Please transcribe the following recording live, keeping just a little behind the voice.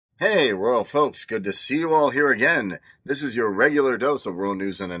Hey, Royal folks, good to see you all here again. This is your regular dose of Royal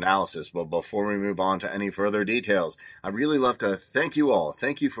news and analysis, but before we move on to any further details, I'd really love to thank you all.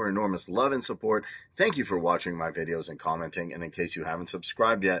 Thank you for enormous love and support. Thank you for watching my videos and commenting, and in case you haven't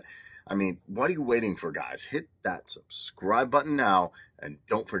subscribed yet, what are you waiting for, guys? Hit that subscribe button now, and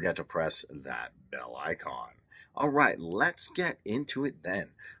don't forget to press that bell icon. All right, let's get into it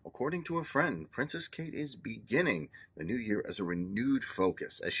then. According to a friend, Princess Kate is beginning the new year as a renewed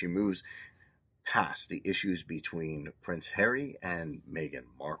focus as she moves past the issues between Prince Harry and Meghan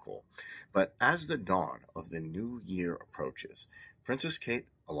Markle. But as the dawn of the new year approaches, Princess Kate,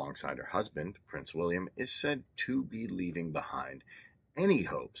 alongside her husband, Prince William, is said to be leaving behind any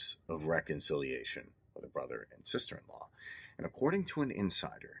hopes of reconciliation with a brother and sister-in-law. And according to an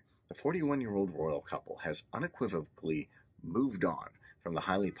insider, the 41-year-old royal couple has unequivocally moved on from the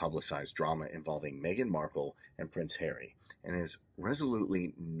highly publicized drama involving Meghan Markle and Prince Harry and is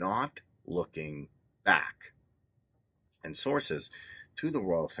resolutely not looking back. And sources to the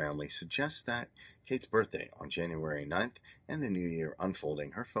royal family suggest that Kate's birthday on January 9th and the new year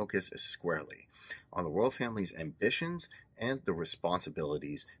unfolding, her focus is squarely on the royal family's ambitions and the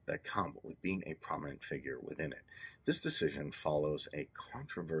responsibilities that come with being a prominent figure within it. This decision follows a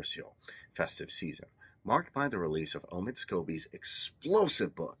controversial festive season, marked by the release of Omid Scobie's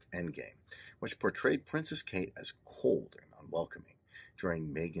explosive book, Endgame, which portrayed Princess Kate as cold and unwelcoming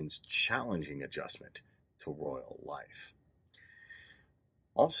during Meghan's challenging adjustment to royal life.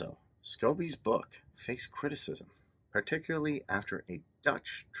 Also, Scobie's book faced criticism, particularly after a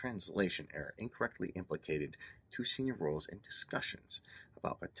Dutch translation error incorrectly implicated two senior royals in discussions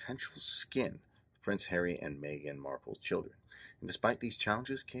about potential skin of Prince Harry and Meghan Markle's children. And despite these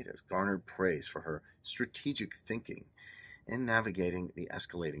challenges, Kate has garnered praise for her strategic thinking in navigating the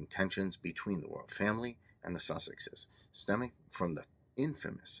escalating tensions between the royal family and the Sussexes, stemming from the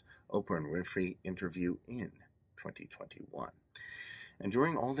infamous Oprah and Winfrey interview in 2021. And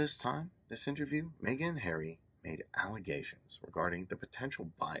during all this time, this interview, Meghan and Harry made allegations regarding the potential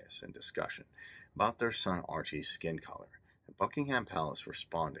bias in discussion about their son Archie's skin color, and Buckingham Palace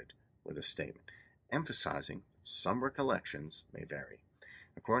responded with a statement emphasizing that some recollections may vary.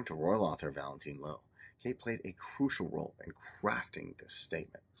 According to royal author Valentine Lowe, Kate played a crucial role in crafting this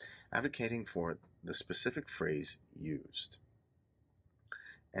statement, advocating for the specific phrase used.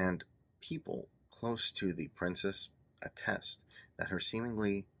 And people close to the princess attest that her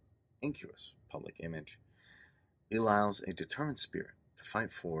seemingly innocuous public image allows a determined spirit to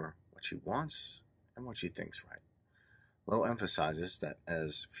fight for what she wants and what she thinks right. Lowe emphasizes that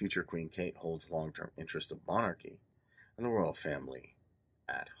as future Queen Kate holds long-term interest of monarchy and the royal family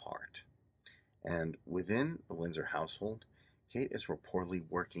at heart. And within the Windsor household, Kate is reportedly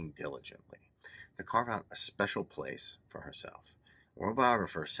working diligently to carve out a special place for herself. Royal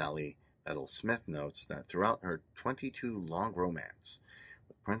biographer Sally Bedell-Smith notes that throughout her 22-long romance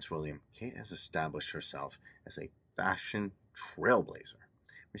with Prince William, Kate has established herself as a fashion trailblazer,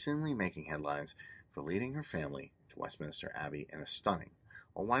 recently making headlines for leading her family to Westminster Abbey in a stunning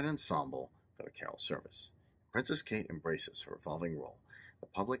all-white ensemble for the carol service. Princess Kate embraces her evolving role. The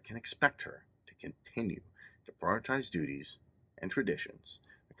public can expect her to continue to prioritize duties and traditions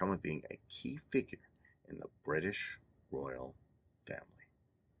that come with being a key figure in the British royal family.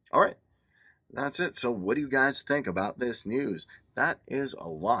 All right, that's it. So what do you guys think about this news? That is a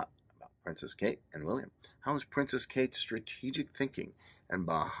lot about Princess Kate and William. How has Princess Kate's strategic thinking and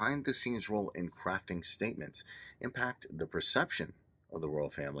behind-the-scenes role in crafting statements impact the perception of the royal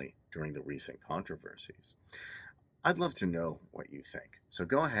family during the recent controversies? I'd love to know what you think. So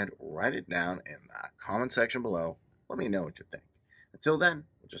go ahead, write it down in the comment section below. Let me know what you think. Until then,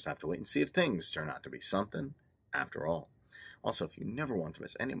 we'll just have to wait and see if things turn out to be something after all. Also, if you never want to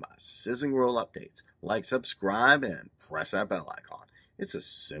miss any of my sizzling royal updates, like, subscribe, and press that bell icon. It's as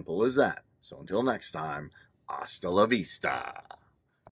simple as that. So until next time, hasta la vista.